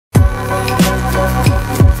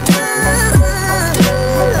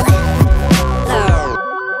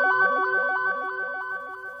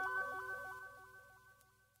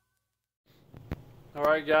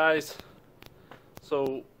Alright guys,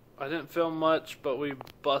 so I didn't film much, but we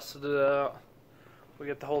busted it out. We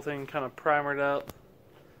got the whole thing kind of primered up.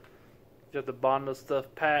 Got the Bondo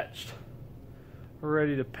stuff patched. We're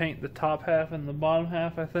ready to paint the top half and the bottom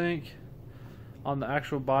half, I think, on the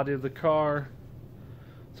actual body of the car.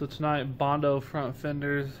 So tonight, Bondo front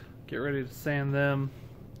fenders, get ready to sand them,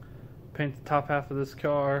 paint the top half of this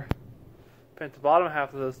car, paint the bottom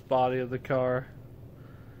half of this body of the car.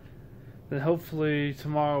 Then hopefully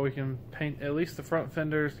tomorrow we can paint at least the front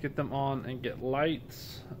fenders, get them on, and get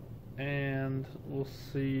lights, and we'll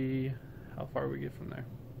see how far we get from there.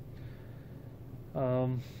 I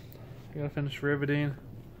gotta finish riveting,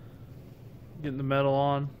 getting the metal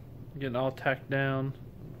on, getting all tacked down.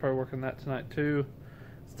 Probably working that tonight too.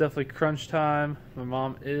 It's definitely crunch time. My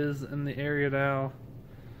mom is in the area now,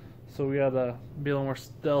 so we gotta be a little more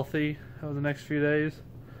stealthy over the next few days.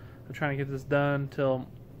 I'm trying to get this done till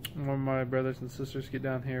one of my brothers and sisters get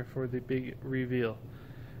down here for the big reveal,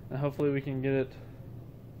 and hopefully we can get it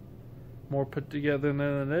more put together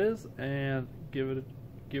than it is, and give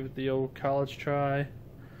it the old college try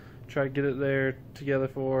to get it there together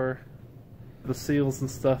for the seals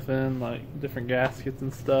and stuff in, like different gaskets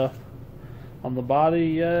and stuff on the body.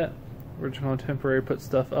 Yet we're just going to temporarily put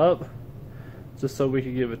stuff up just so we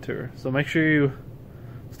can give it to her. So make sure you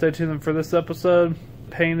stay tuned for this episode,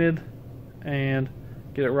 painted, and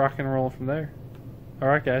get it rocking and rolling from there.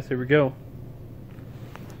 Alright guys, here we go.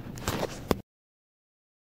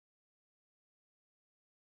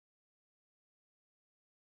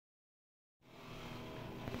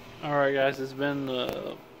 Alright guys, it's been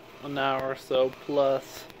an hour or so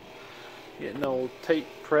plus getting old tape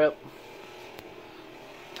prep.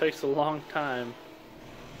 Takes a long time.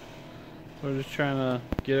 We're just trying to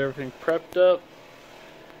get everything prepped up,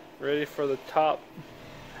 ready for the top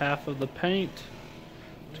half of the paint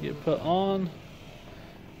to get put on.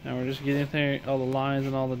 And we're just getting all the lines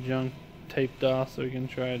and all the junk taped off so we can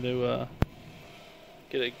try to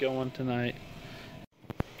get it going tonight.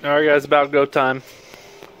 Alright guys, about go time.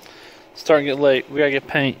 It's starting to get late. We gotta get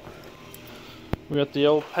paint. We got the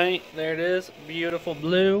old paint. There it is. Beautiful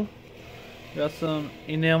blue. Got some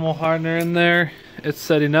enamel hardener in there. It's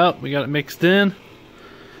setting up. We got it mixed in.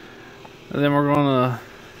 And then we're gonna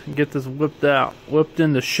get this whipped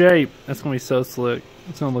into shape. That's gonna be so slick.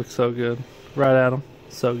 It's gonna look so good. Right at them.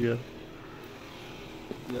 So good.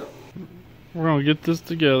 Yep. We're gonna get this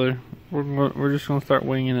together. We're just gonna start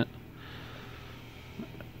winging it.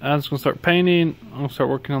 I'm just gonna start painting. I'm gonna start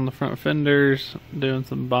working on the front fenders, doing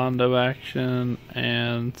some Bondo action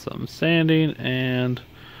and some sanding and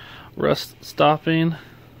rust stopping.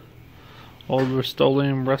 Old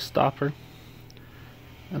Rust-Oleum rust stopper.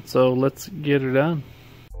 And so let's get her done.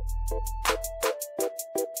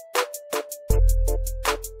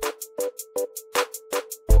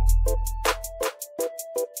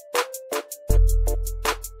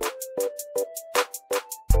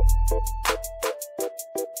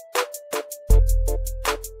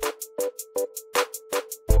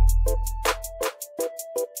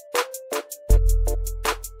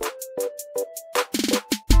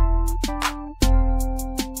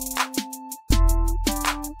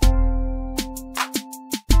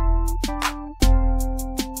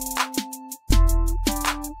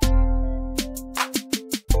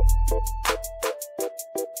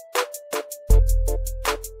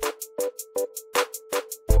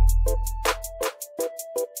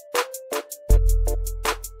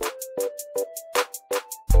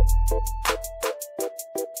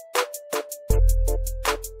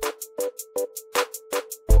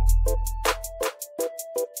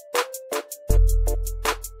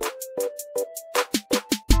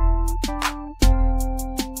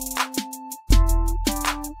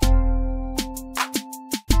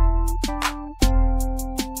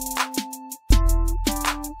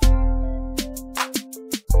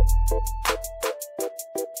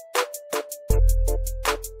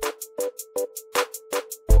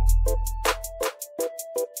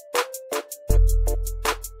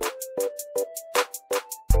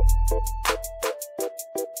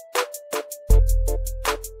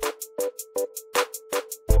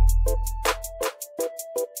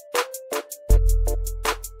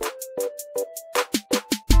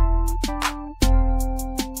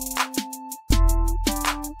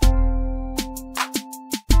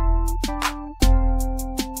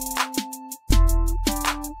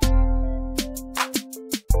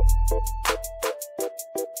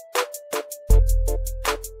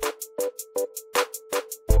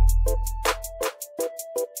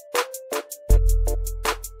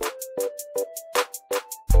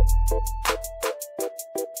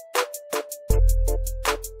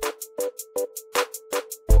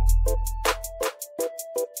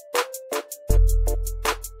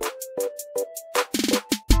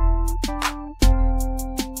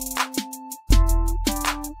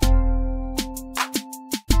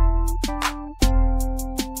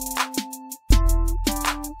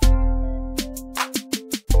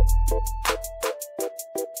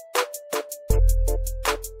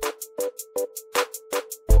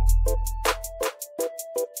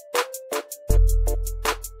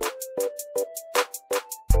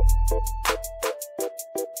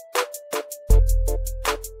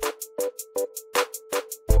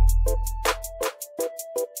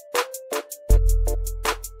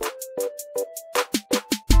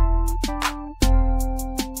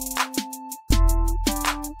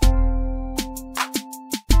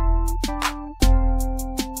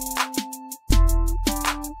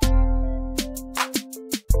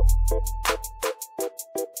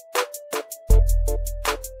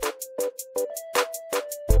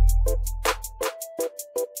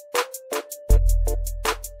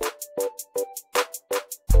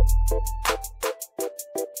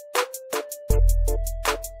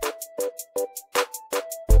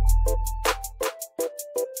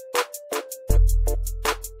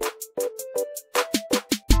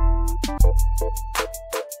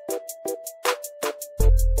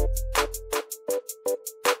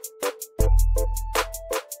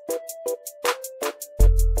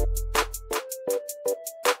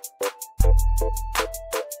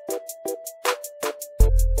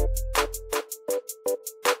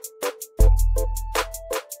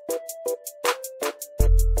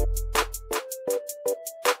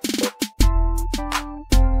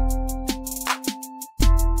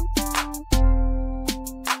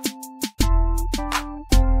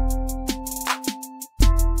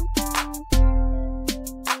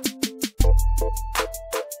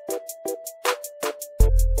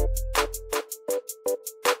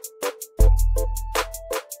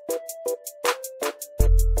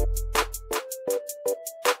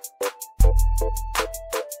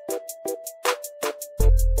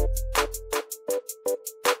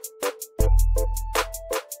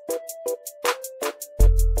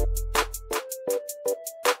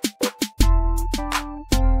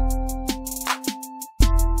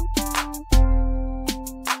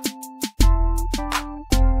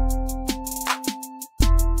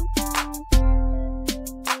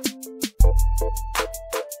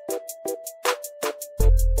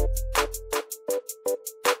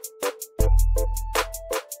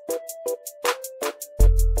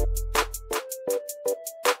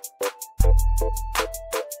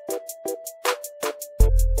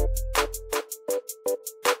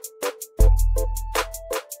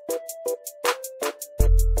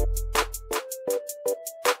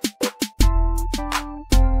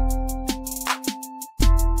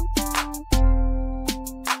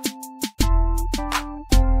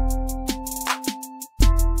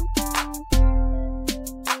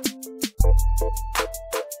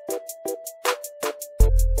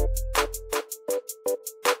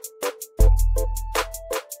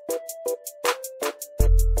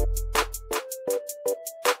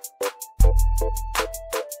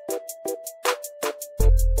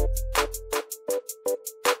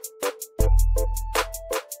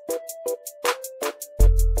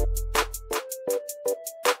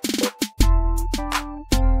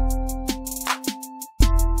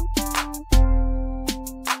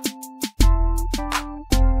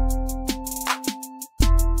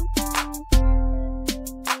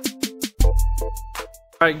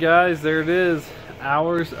 Alright guys, there it is.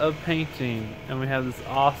 Hours of painting. And we have this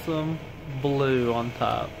awesome blue on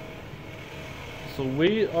top. So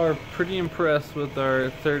we are pretty impressed with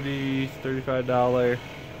our $30, $35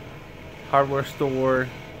 hardware store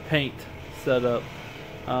paint setup.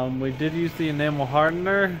 We did use the enamel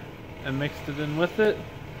hardener and mixed it in with it,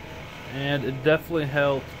 and it definitely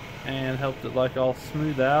helped, and helped it like all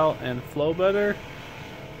smooth out and flow better,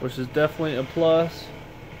 which is definitely a plus.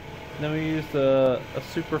 Then we used a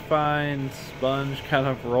super fine sponge kind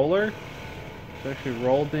of roller. We actually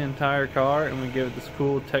rolled the entire car and we gave it this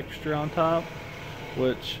cool texture on top,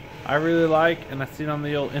 which I really like, and I see it on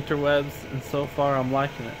the old interwebs, and so far I'm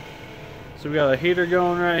liking it. So we got a heater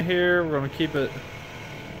going right here. We're going to keep it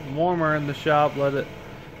warmer in the shop, let it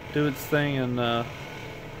do its thing and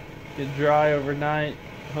get dry overnight.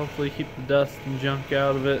 Hopefully keep the dust and junk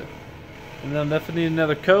out of it. And then definitely need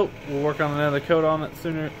another coat. We'll work on another coat on it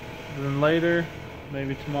sooner than later,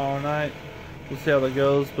 maybe tomorrow night. We'll see how that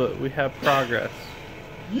goes, but we have progress,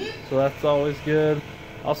 so that's always good.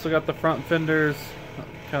 Also got the front fenders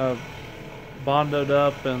kind of bonded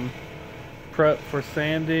up and prepped for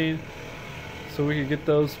sanding, so we could get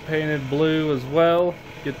those painted blue as well,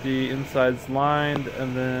 get the insides lined,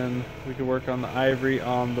 and then we can work on the ivory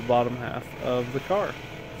on the bottom half of the car.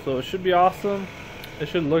 So it should be awesome. It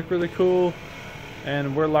should look really cool,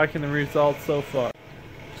 and we're liking the results so far.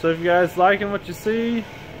 So if you guys liking what you see,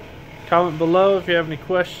 comment below if you have any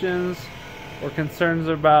questions or concerns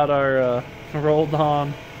about our rolled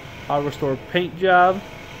on hardware store paint job,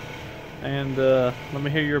 and let me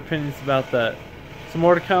hear your opinions about that. Some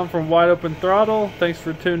more to come from Wide Open Throttle. Thanks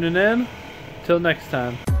for tuning in. Till next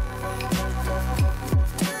time.